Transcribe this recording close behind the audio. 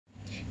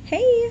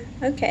Hey,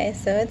 okay,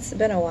 so it's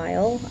been a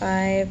while.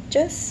 I've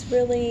just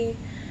really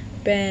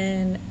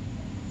been,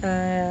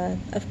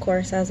 of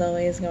course, as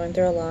always, going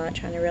through a lot,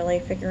 trying to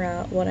really figure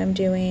out what I'm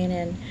doing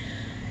and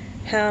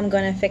how I'm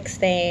going to fix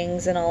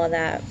things and all of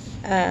that.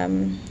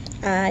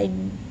 I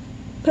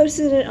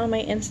posted it on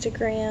my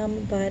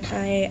Instagram, but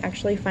I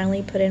actually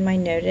finally put in my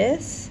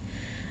notice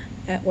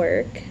at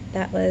work.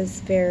 That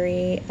was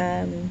very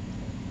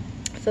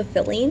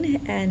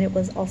fulfilling, and it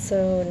was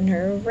also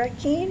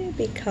nerve-wracking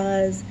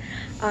because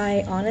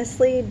I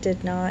honestly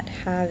did not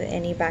have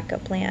any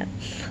backup plan.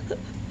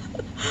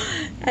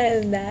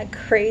 And that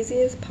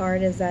craziest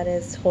part is that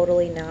is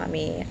totally not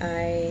me.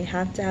 I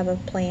have to have a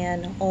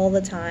plan all the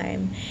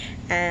time,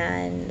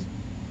 and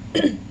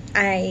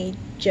I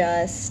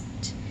just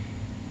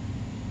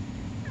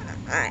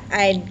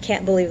I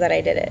can't believe that I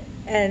did it.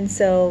 And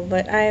so,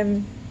 but I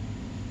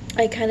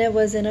kind of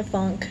was in a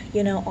funk,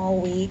 all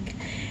week.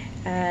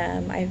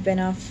 I've been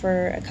off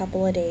for a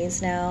couple of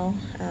days now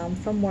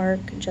from work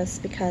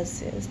just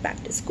because it was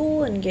back to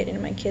school and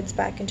getting my kids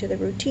back into the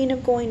routine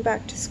of going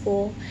back to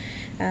school.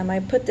 I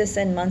put this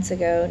in months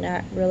ago,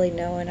 not really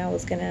knowing I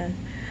was going to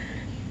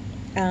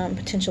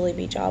potentially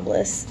be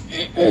jobless.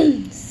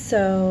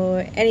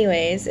 So,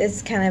 anyways,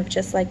 it's kind of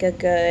just like a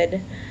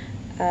good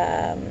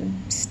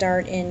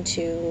start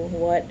into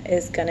what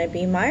is going to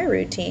be my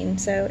routine.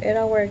 So, it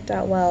all worked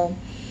out well.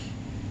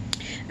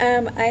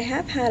 I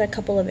have had a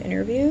couple of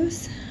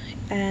interviews,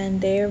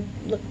 and they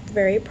look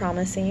very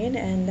promising,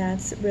 and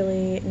that's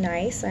really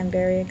nice. I'm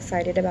very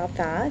excited about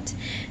that.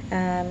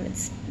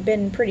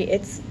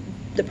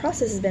 The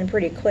process has been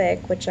pretty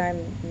quick, which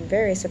I'm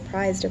very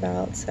surprised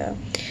about. So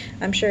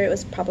I'm sure it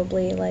was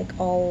probably like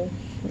all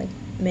like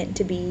meant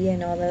to be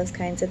and all those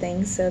kinds of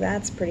things. So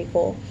that's pretty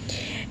cool.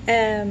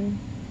 And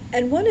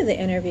one of the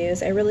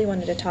interviews I really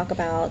wanted to talk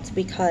about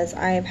because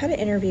I've had an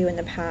interview in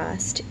the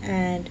past,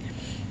 and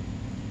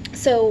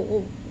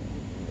so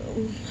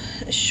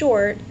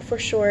for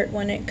short,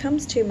 when it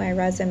comes to my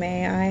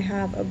resume, I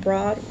have a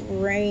broad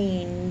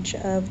range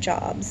of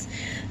jobs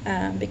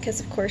because,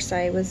 of course,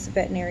 I was a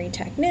veterinary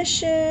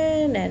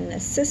technician and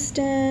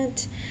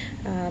assistant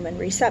and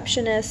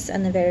receptionist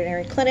in the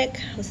veterinary clinic.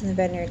 I was in the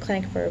veterinary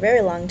clinic for a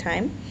very long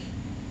time.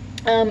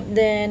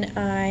 Then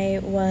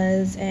I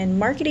was in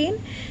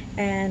marketing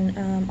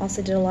and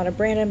also did a lot of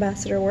brand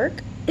ambassador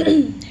work.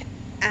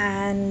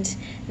 And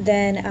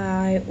then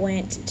I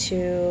went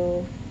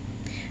to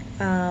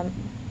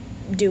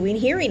doing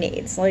hearing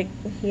aids, like,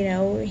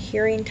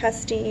 hearing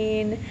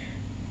testing,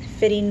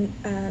 fitting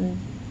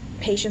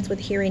patients with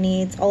hearing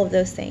aids, all of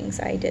those things.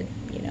 I did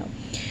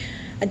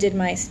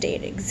my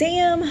state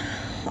exam,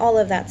 all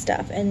of that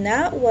stuff. And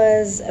that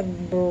was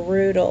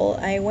brutal.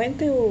 I went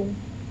through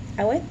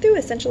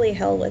essentially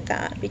hell with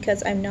that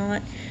because I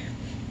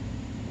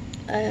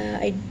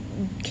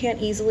can't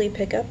easily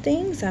pick up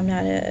things. I'm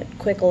not a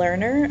quick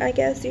learner, I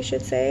guess you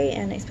should say,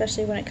 and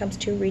especially when it comes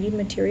to reading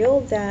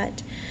material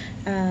that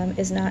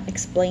is not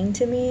explained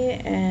to me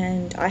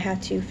and I have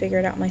to figure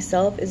it out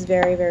myself is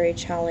very, very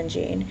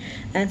challenging.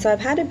 And so I've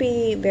had to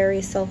be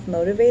very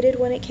self-motivated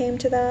when it came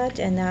to that,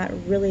 and that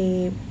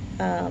really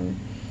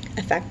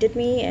affected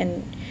me,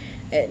 and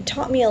it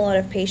taught me a lot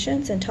of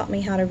patience and taught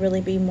me how to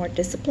really be more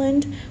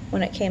disciplined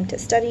when it came to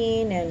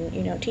studying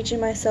and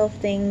teaching myself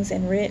things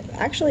and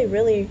actually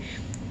really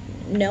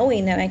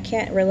knowing that I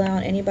can't rely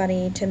on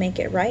anybody to make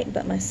it right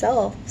but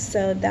myself.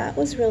 So that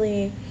was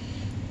really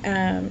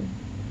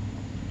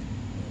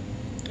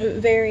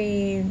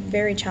very,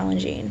 very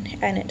challenging,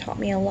 and it taught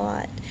me a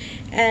lot.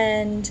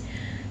 And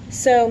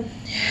so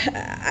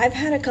I've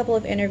had a couple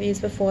of interviews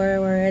before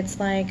where it's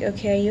like,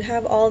 okay, you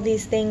have all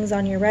these things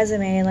on your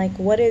resume, like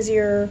what is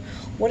your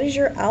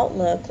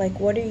outlook? Like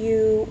what are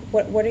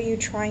you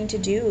trying to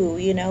do?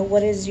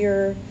 What is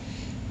your,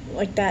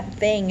 like, that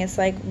thing? It's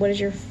like, what is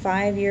your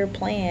 5-year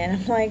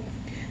plan? I'm like,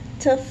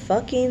 to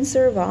fucking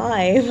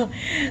survive.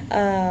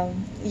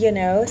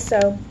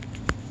 So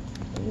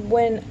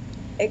when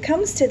it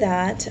comes to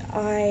that,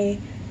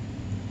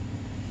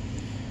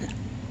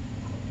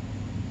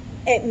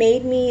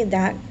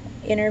 that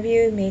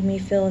interview made me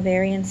feel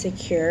very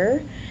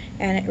insecure,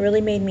 and it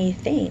really made me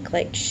think,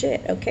 like,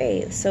 shit,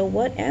 okay, so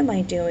what am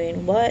I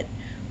doing? What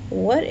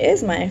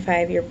is my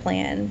 5-year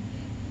plan?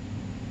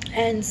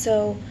 And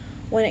so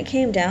when it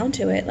came down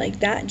to it,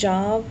 like, that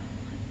job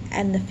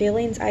and the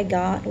feelings I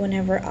got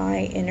whenever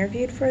I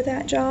interviewed for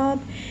that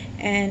job,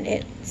 and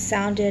it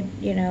sounded,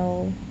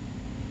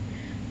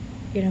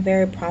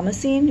 very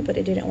promising, but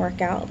it didn't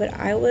work out. But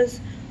I was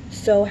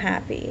so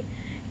happy,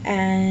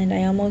 and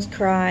I almost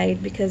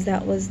cried because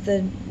that was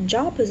the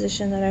job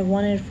position that I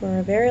wanted for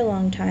a very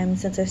long time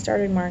since I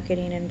started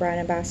marketing and brand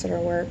ambassador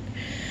work.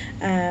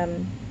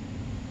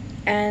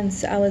 And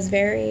so I was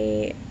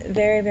very,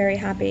 very, very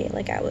happy.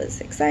 Like, I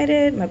was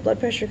excited. My blood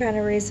pressure kind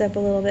of raised up a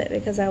little bit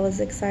because I was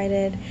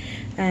excited.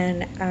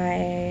 And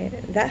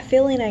that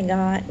feeling I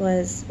got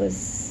was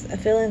a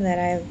feeling that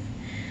I've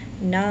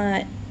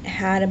not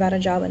had about a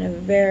job in a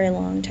very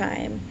long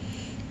time.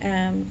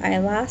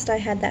 I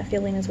had that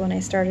feeling is when I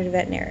started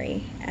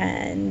veterinary,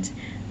 and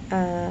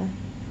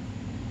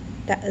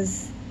that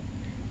was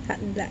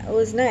that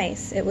was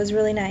nice. It was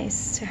really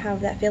nice to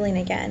have that feeling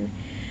again.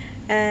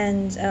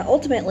 And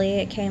ultimately,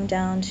 it came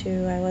down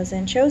to I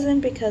wasn't chosen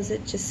because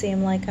it just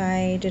seemed like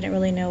I didn't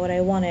really know what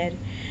I wanted.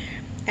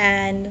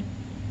 And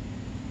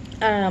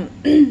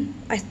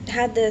I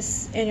had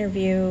this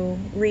interview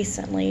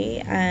recently,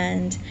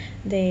 and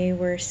they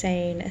were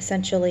saying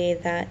essentially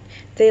that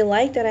they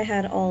liked that I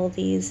had all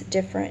these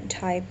different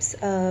types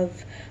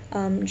of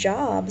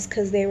jobs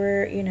because they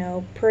were,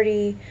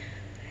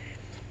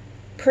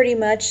 pretty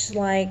much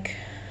like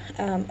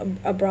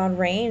a broad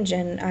range,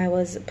 and I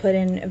was put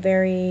in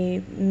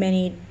very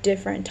many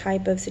different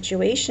type of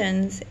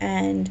situations.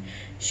 And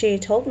she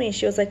told me,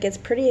 she was like, it's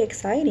pretty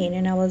exciting.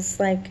 And I was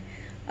like,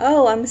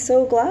 oh, I'm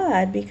so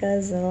glad,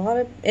 because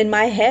in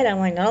my head, I'm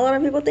like, not a lot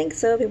of people think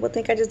so. People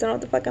think I just don't know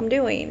what the fuck I'm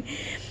doing.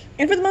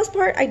 And for the most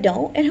part, I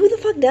don't. And who the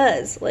fuck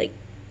does? Like,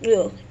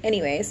 ugh.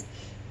 Anyways.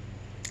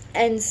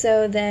 And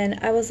so then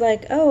I was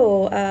like,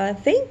 oh,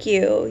 thank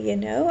you.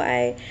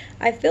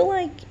 I feel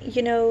like,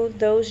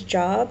 those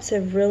jobs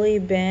have really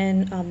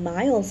been a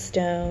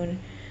milestone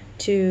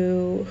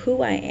to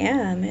who I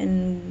am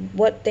and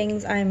what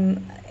things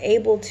I'm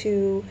able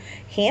to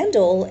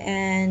handle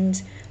and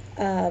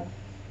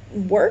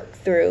work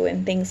through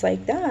and things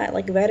like that.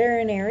 Like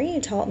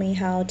veterinary taught me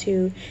how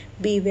to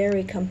be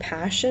very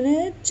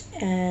compassionate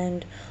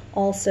and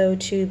also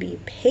to be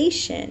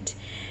patient,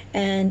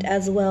 and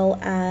as well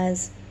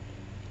as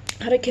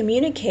how to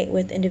communicate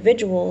with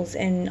individuals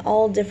in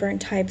all different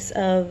types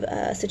of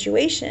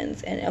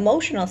situations and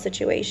emotional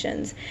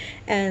situations.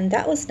 And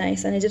that was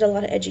nice. And I did a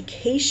lot of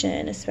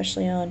education,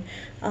 especially on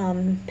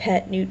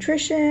pet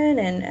nutrition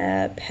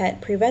and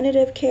pet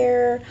preventative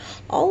care,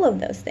 all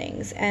of those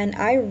things. And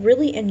I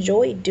really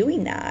enjoy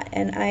doing that.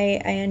 And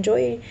I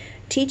enjoy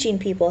teaching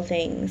people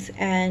things.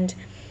 And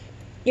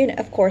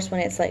of course,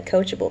 when it's like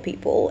coachable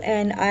people.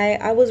 And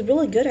I was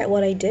really good at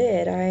what I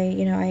did.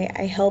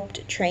 I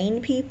helped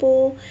train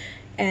people,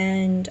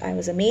 and I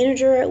was a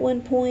manager at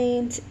one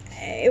point.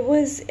 It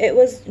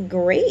was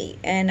great,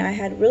 and I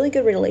had really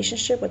good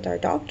relationship with our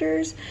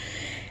doctors,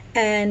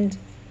 and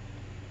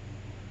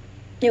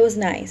it was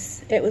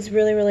nice. It was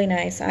really, really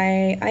nice.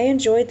 I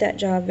enjoyed that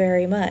job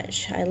very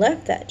much. I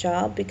left that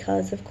job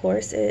because, of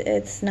course,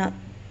 it's not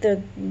the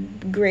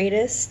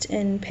greatest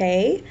in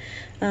pay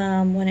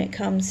when it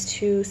comes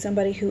to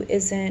somebody who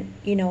isn't,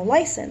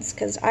 licensed,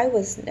 because I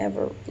was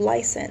never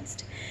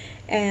licensed.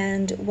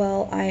 And,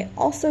 well, I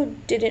also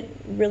didn't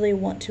really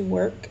want to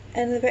work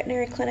in the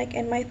veterinary clinic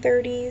in my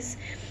 30s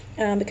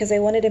because I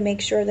wanted to make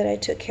sure that I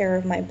took care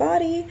of my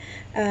body.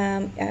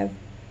 I've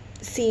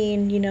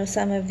seen,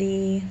 some of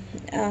the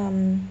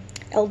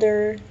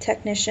elder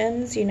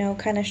technicians,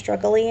 kind of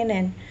struggling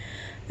and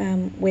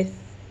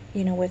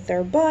with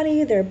their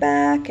body, their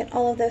back, and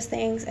all of those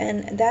things.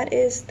 And that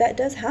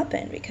does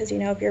happen because,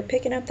 if you're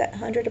picking up that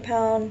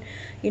 100-pound,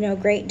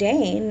 Great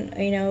Dane,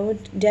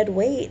 dead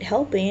weight,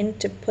 helping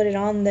to put it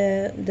on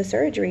the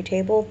surgery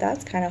table,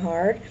 that's kind of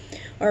hard.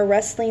 Or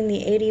wrestling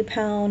the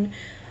 80-pound,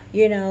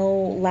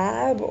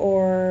 lab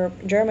or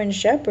German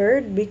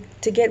Shepherd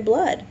to get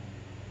blood.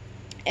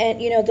 And,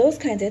 those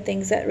kinds of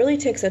things, that really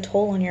takes a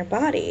toll on your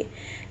body.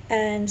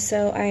 And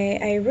so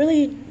I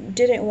really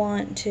didn't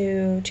want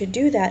to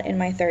do that in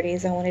my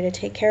 30s. I wanted to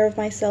take care of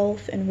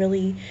myself and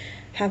really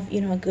have,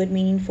 a good,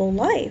 meaningful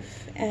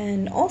life.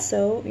 And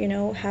also,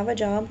 have a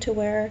job to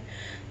where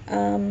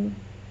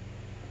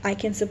I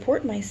can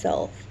support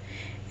myself.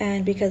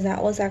 And because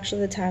that was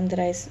actually the time that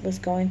I was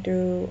going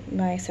through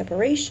my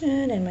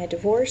separation and my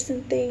divorce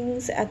and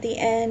things at the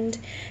end.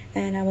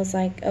 And I was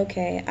like,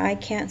 okay, I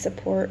can't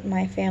support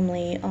my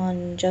family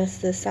on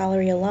just the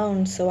salary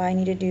alone, so I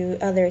need to do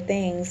other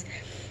things.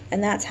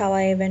 And that's how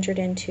I ventured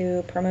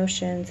into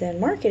promotions and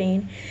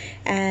marketing.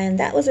 And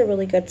that was a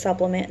really good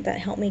supplement that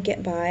helped me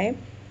get by.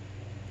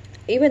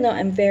 Even though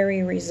I'm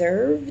very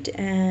reserved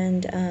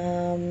and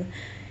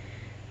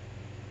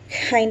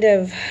kind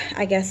of,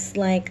 I guess,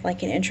 like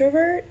an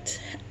introvert.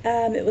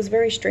 It was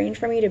very strange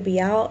for me to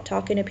be out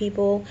talking to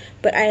people,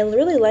 but I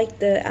really liked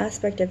the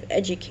aspect of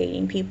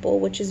educating people,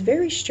 which is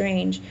very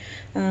strange.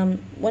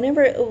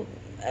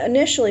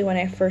 Initially when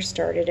I first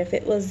started, if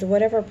it was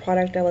whatever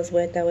product I was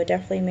with, I would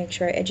definitely make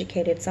sure I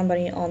educated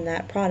somebody on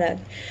that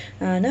product.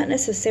 Not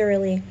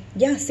necessarily,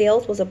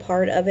 sales was a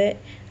part of it,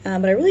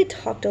 but I really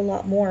talked a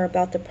lot more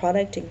about the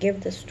product to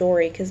give the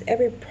story, because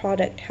every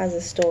product has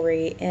a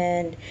story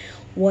and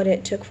what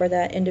it took for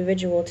that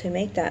individual to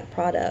make that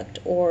product,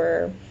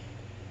 or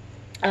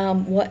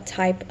what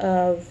type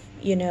of,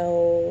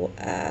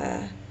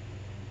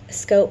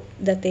 scope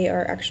that they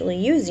are actually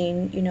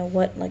using,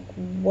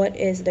 what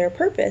is their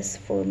purpose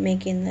for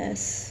making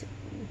this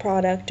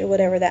product or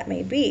whatever that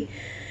may be.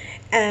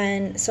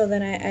 And so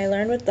then I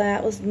learned what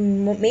that was,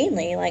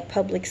 mainly like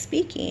public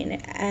speaking,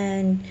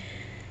 and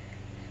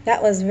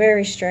that was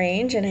very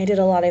strange. And I did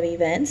a lot of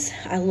events.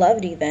 I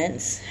loved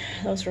events.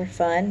 Those were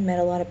fun. Met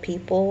a lot of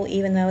people,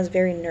 even though I was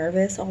very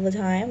nervous all the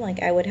time.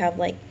 Like I would have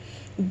like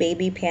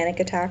baby panic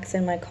attacks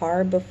in my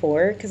car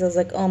before, because I was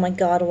like, oh my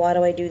God, why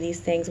do I do these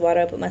things? Why do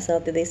I put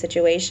myself through these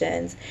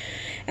situations?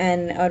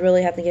 And I would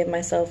really have to give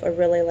myself a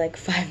really like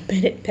 5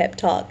 minute pep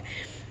talk.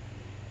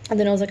 And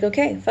then I was like,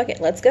 okay, fuck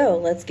it, let's go.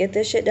 Let's get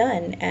this shit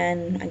done.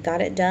 And I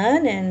got it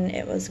done, and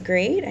it was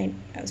great. I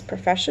was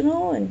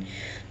professional, and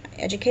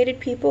I educated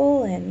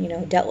people,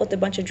 and, dealt with a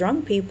bunch of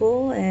drunk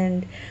people.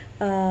 And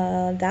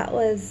that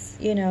was,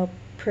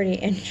 pretty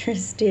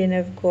interesting,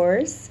 of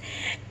course.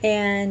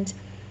 And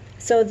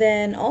so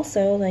then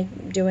also,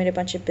 like, doing a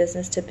bunch of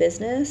business to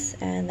business,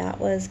 and that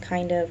was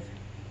kind of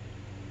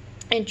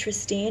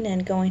interesting,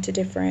 and going to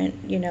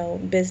different,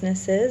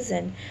 businesses,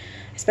 and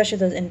especially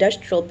those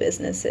industrial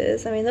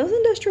businesses. I mean, those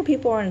industrial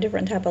people are on a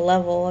different type of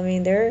level. I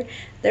mean, they're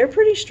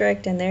pretty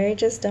strict, and they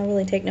just don't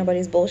really take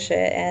nobody's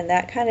bullshit, and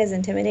that kind of is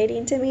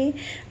intimidating to me.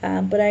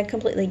 But I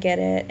completely get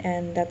it,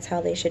 and that's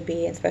how they should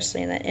be,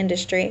 especially in that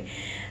industry.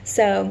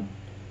 So,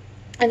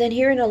 and then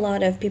hearing a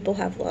lot of people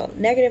have a lot of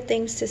negative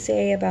things to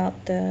say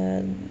about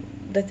the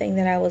thing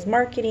that I was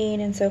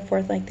marketing and so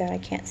forth like that. I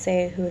can't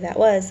say who that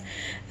was,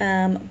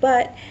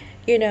 but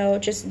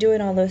just doing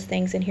all those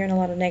things and hearing a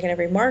lot of negative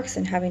remarks,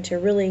 and having to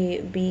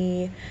really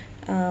be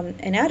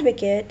an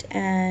advocate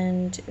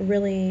and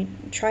really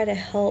try to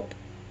help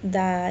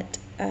that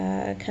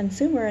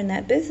consumer and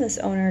that business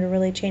owner to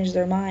really change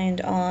their mind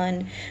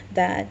on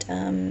that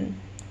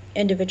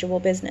individual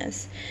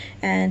business,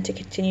 and to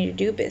continue to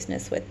do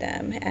business with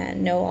them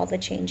and know all the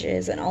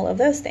changes and all of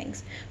those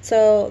things.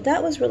 So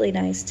that was really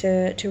nice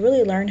to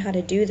really learn how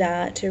to do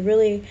that, to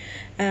really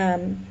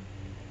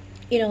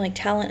like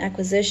talent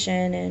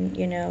acquisition,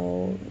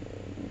 and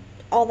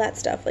all that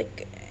stuff,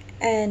 like,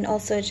 and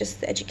also just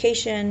the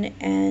education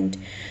and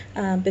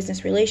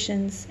business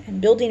relations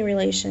and building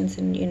relations,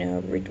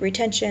 and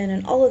retention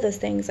and all of those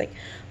things. Like,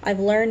 I've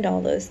learned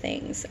all those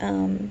things.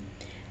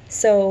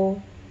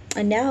 So,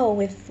 and now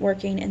with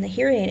working in the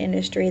hearing aid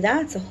industry,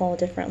 that's a whole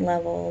different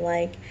level.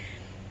 Like,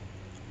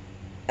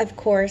 of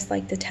course,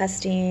 like the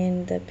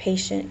testing, the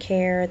patient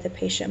care, the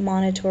patient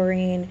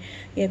monitoring,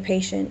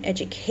 patient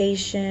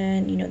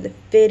education, the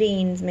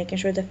fittings, making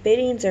sure the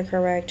fittings are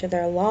correct to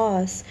their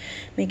loss,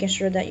 making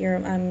sure that you're,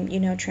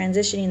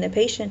 transitioning the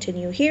patient to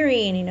new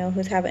hearing,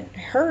 who's haven't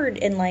heard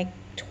in like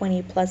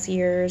 20 plus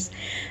years,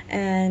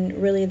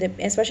 and really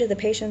especially the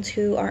patients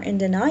who are in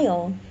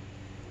denial,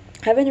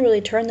 having to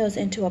really turn those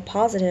into a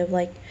positive,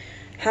 like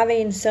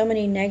having so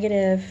many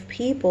negative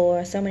people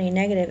or so many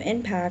negative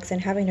impacts,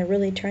 and having to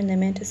really turn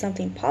them into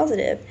something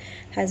positive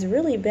has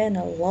really been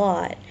a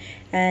lot.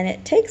 And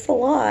it takes a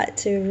lot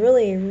to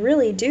really,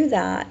 really do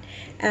that.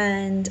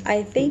 And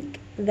I think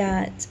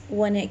that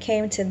when it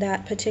came to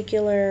that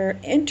particular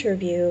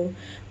interview,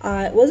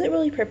 I wasn't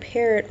really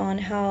prepared on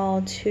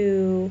how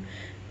to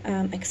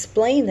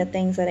explain the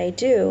things that I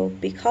do,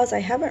 because I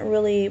haven't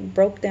really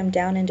broke them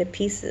down into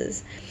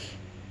pieces.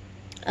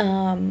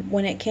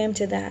 When it came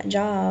to that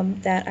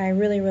job that I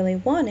really, really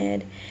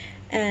wanted,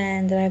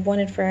 and that I've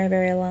wanted for a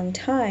very long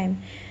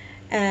time.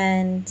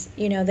 And,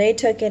 they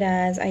took it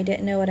as I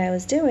didn't know what I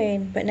was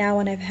doing. But now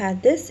when I've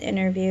had this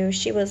interview,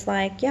 she was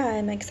like, yeah,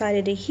 I'm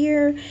excited to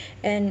hear.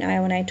 And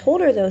when I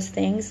told her those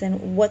things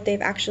and what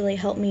they've actually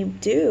helped me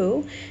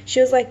do,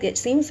 she was like, it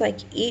seems like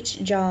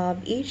each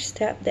job, each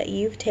step that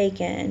you've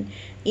taken,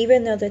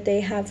 even though that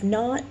they have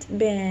not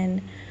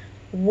been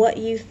what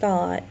you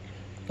thought,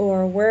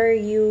 or where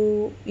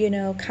you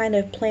kind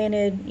of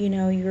planted,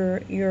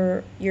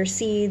 your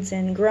seeds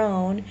and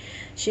grown,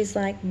 she's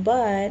like,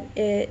 but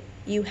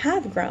you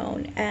have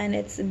grown, and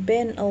it's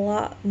been a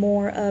lot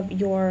more of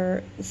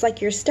it's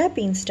like your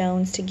stepping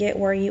stones to get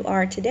where you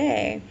are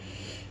today.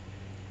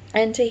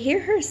 And to hear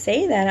her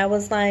say that, I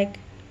was like,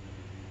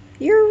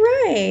 you're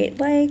right.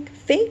 Like,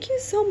 thank you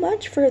so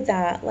much for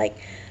that. Like,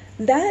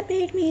 that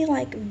made me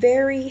like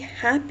very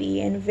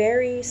happy and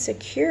very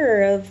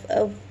secure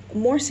of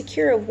more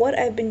secure of what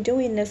I've been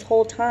doing this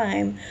whole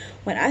time,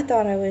 when I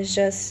thought I was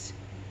just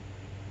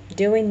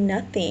doing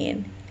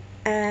nothing.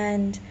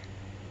 And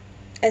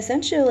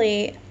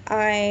essentially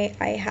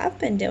I have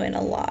been doing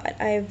a lot.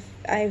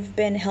 I've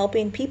been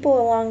helping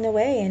people along the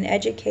way, and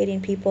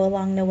educating people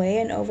along the way,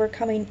 and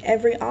overcoming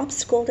every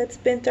obstacle that's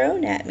been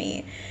thrown at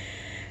me.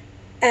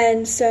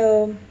 And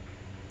so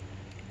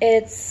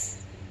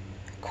it's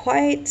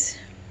quite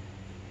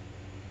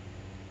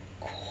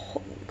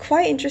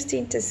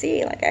interesting to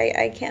see. Like,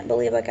 I can't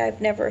believe, like, I've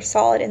never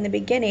saw it in the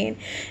beginning.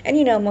 And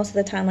most of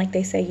the time, like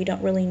they say, you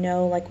don't really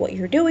know like what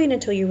you're doing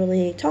until you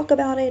really talk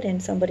about it,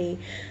 and somebody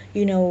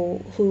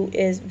who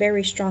is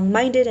very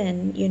strong-minded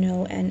and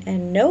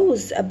and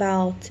knows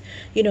about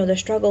the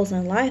struggles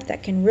in life,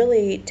 that can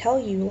really tell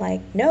you like,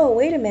 no,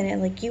 wait a minute,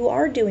 like, you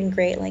are doing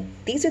great, like,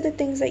 these are the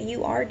things that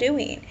you are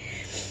doing.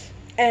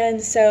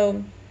 And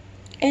so,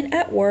 and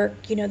at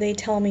work, they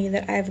tell me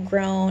that I've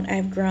grown,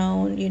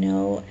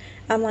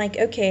 I'm like,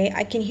 okay,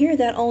 I can hear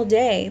that all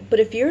day, but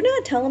if you're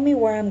not telling me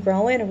where I'm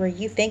growing, or where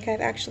you think I've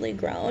actually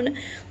grown,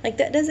 like,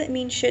 that doesn't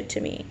mean shit to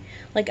me.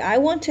 Like, I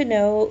want to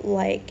know,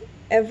 like,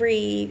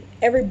 every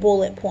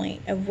bullet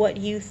point of what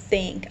you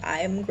think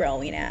I'm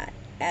growing at.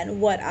 and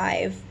what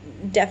I've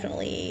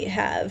definitely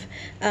have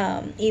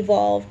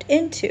evolved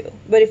into.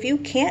 But if you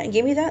can't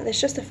give me that, that's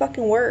just a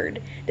fucking word.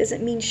 It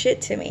doesn't mean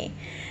shit to me.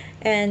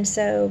 And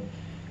so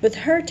with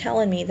her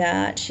telling me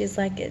that, she's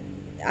like,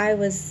 I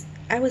was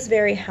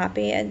very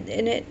happy,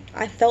 and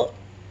I felt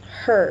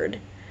heard.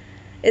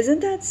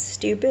 Isn't that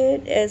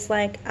stupid? It's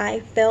like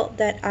I felt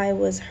that I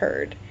was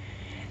heard.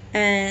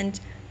 And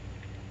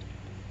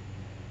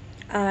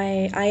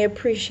I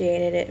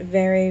appreciated it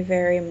very,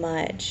 very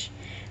much.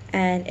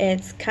 And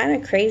it's kind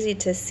of crazy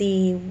to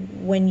see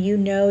when you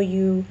know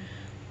you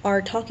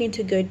are talking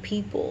to good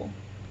people,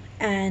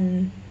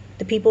 and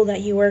the people that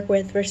you work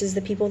with versus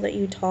the people that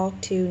you talk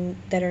to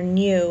that are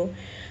new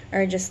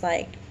are just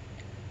like,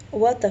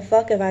 what the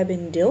fuck have I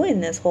been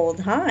doing this whole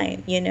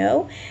time, you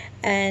know?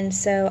 And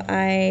so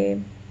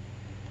I'm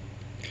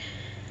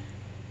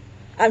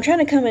trying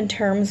to come in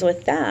terms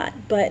with that,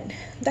 but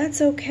that's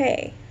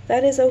okay.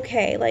 That is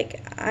okay.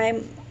 Like,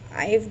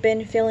 I've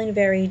been feeling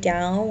very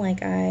down.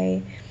 Like,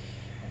 I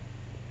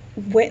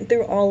went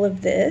through all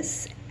of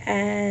this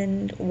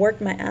and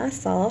worked my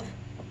ass off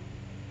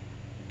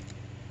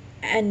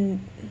and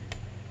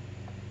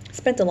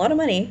spent a lot of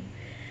money,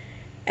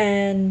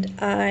 and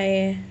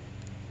I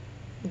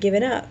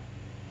given up.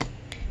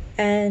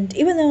 And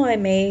even though I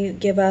may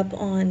give up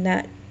on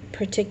that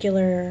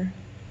particular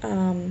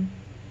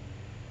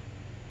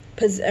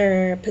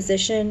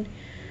position,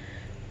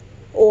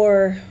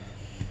 or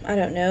I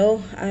don't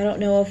know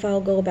if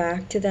I'll go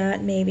back to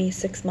that maybe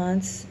 6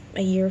 months,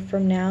 a year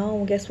from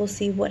now. I guess we'll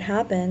see what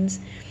happens.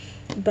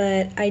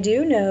 But I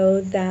do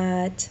know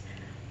that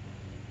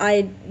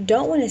I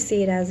don't want to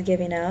see it as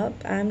giving up.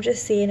 I'm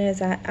just seeing it as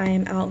that I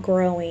am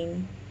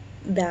outgrowing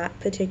that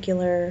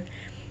particular,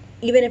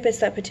 even if it's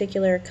that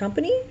particular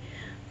company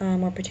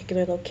or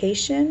particular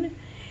location.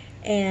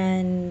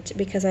 And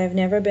because I've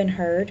never been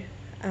heard,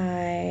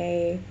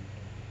 I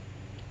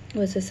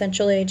was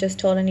essentially just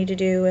told I need to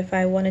do, if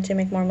I wanted to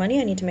make more money,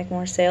 I need to make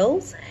more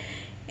sales,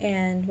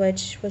 and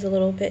which was a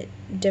little bit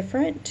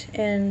different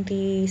in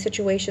the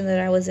situation that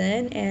I was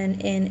in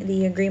and in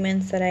the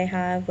agreements that I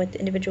have with the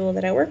individual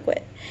that I work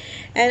with.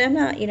 And I'm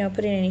not,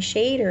 putting any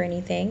shade or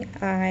anything.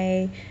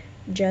 I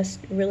just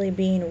really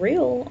being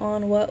real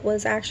on what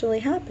was actually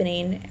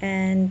happening.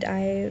 And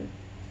I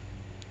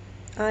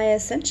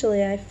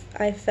essentially,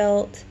 I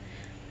felt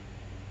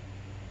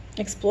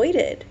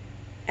exploited,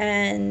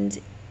 and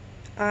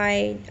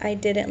I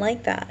didn't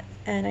like that,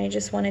 and I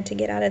just wanted to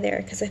get out of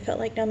there because I felt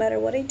like no matter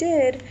what I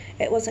did,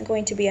 it wasn't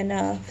going to be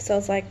enough. So I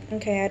was like,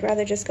 okay, I'd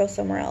rather just go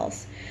somewhere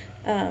else.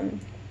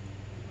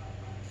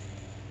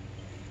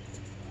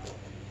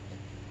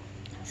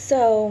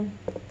 So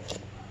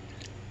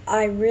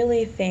I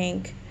really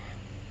think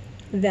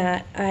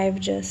that I've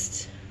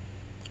just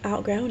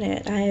outgrown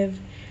it.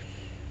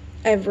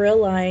 I've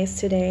realized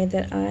today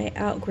that I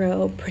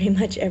outgrow pretty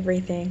much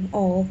everything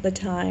all the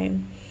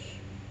time.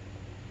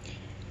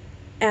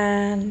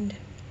 And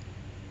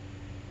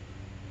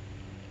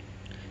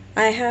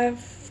I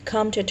have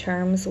come to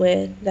terms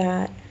with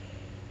that.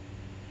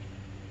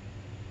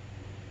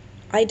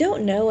 I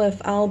don't know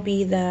if I'll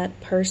be that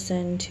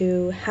person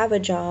to have a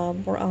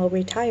job or I'll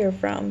retire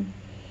from.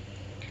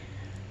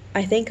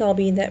 I think I'll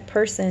be that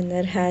person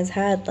that has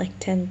had like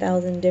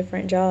 10,000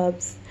 different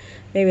jobs.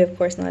 Maybe, of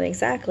course, not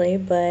exactly,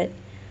 but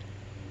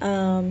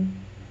I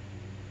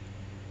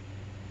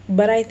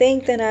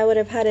think that I would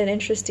have had an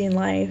interesting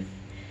life,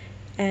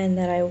 and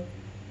that I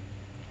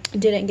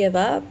didn't give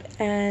up,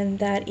 and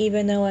that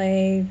even though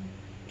I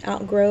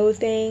outgrow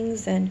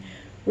things and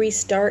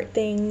restart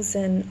things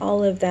and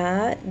all of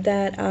that,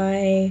 that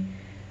I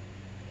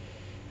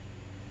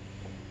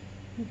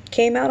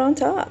came out on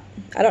top.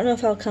 I don't know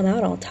if I'll come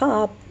out on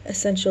top,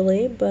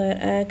 essentially,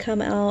 but I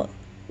come out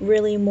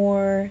really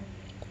more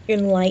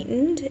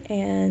enlightened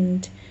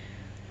and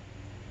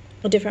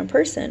a different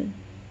person.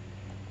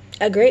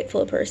 A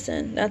grateful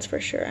person, that's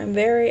for sure. I'm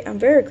very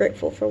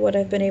grateful for what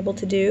I've been able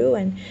to do,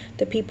 and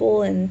the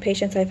people and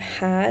patients I've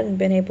had and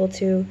been able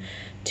to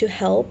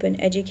help and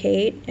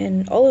educate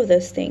and all of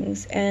those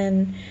things.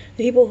 And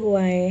the people who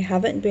I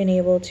haven't been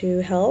able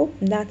to help,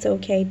 that's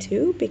okay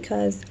too,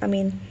 because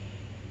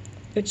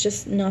it's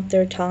just not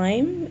their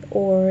time,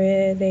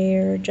 or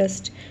they're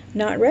just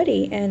not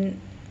ready, and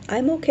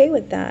I'm okay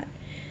with that.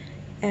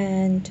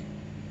 And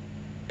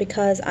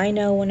because I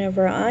know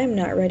whenever I'm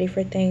not ready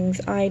for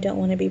things, I don't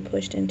want to be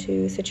pushed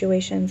into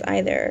situations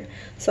either.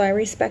 So I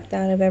respect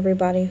that of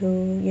everybody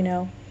who,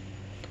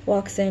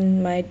 walks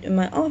in my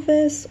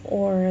office,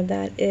 or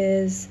that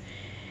is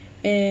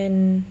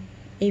in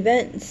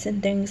events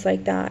and things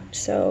like that.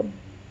 So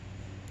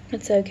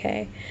it's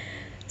okay.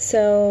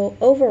 So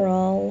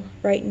overall,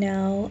 right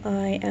now,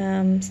 I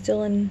am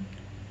still in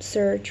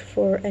search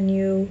for a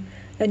new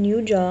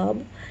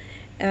job,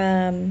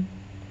 and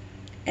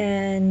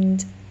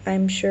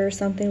I'm sure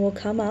something will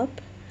come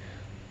up.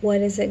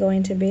 What is it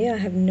going to be? I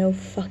have no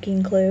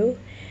fucking clue.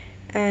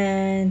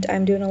 And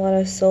I'm doing a lot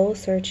of soul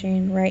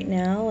searching right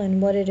now,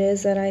 and what it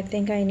is that I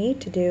think I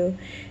need to do.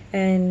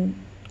 And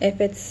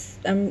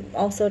I'm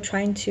also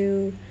trying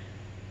to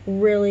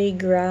really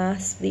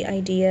grasp the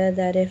idea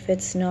that if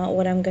it's not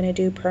what I'm going to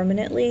do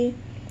permanently,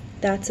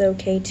 that's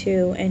okay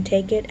too, and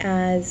take it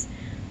as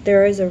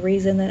there is a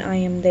reason that I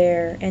am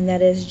there, and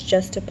that is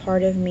just a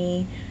part of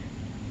me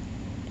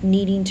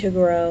needing to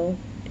grow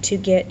to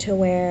get to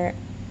where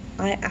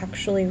I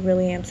actually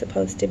really am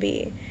supposed to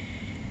be.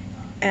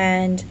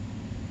 And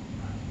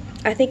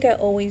I think I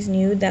always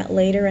knew that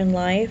later in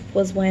life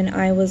was when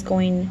I was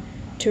going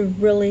to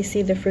really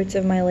see the fruits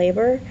of my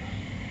labor,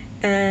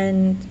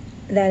 and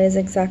that is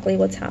exactly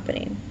what's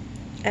happening.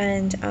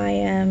 And I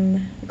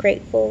am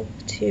grateful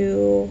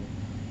to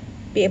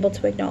be able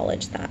to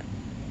acknowledge that.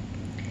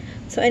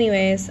 So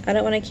anyways, I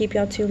don't want to keep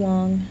y'all too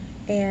long,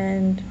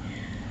 and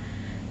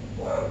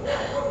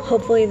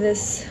hopefully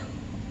this,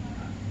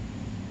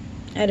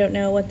 I don't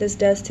know what this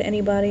does to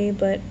anybody,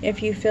 but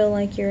if you feel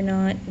like you're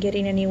not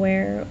getting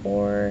anywhere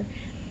or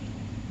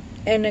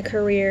in a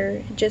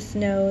career, just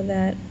know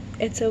that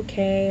it's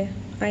okay.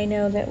 I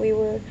know that we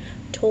were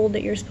told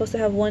that you're supposed to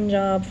have one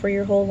job for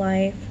your whole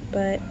life,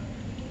 but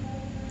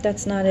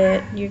that's not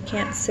it. You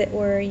can't sit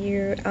where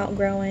you're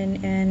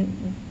outgrowing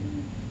and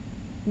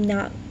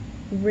not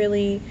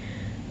really,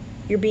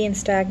 you're being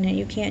stagnant.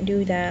 You can't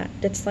do that.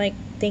 That's like,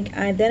 I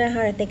had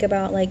to think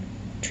about like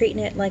treating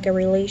it like a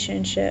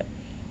relationship.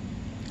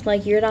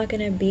 Like, you're not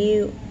going to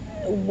be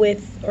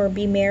with or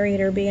be married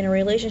or be in a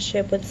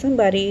relationship with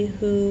somebody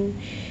who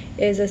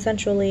is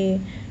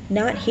essentially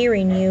not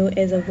hearing you,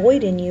 is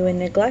avoiding you and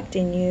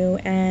neglecting you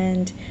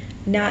and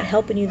not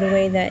helping you the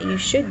way that you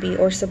should be,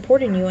 or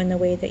supporting you in the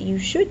way that you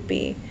should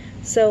be.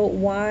 So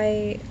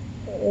why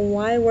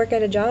work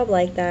at a job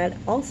like that?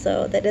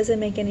 Also, that doesn't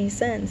make any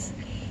sense.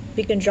 If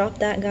you can drop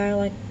that guy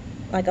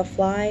like a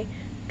fly,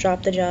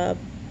 drop the job.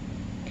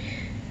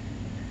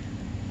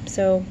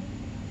 So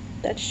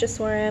that's just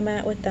where I'm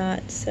at with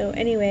that. So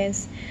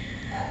anyways,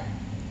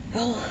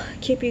 I'll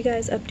keep you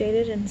guys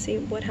updated and see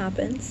what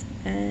happens.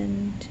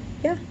 And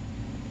yeah,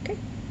 okay,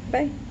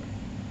 bye.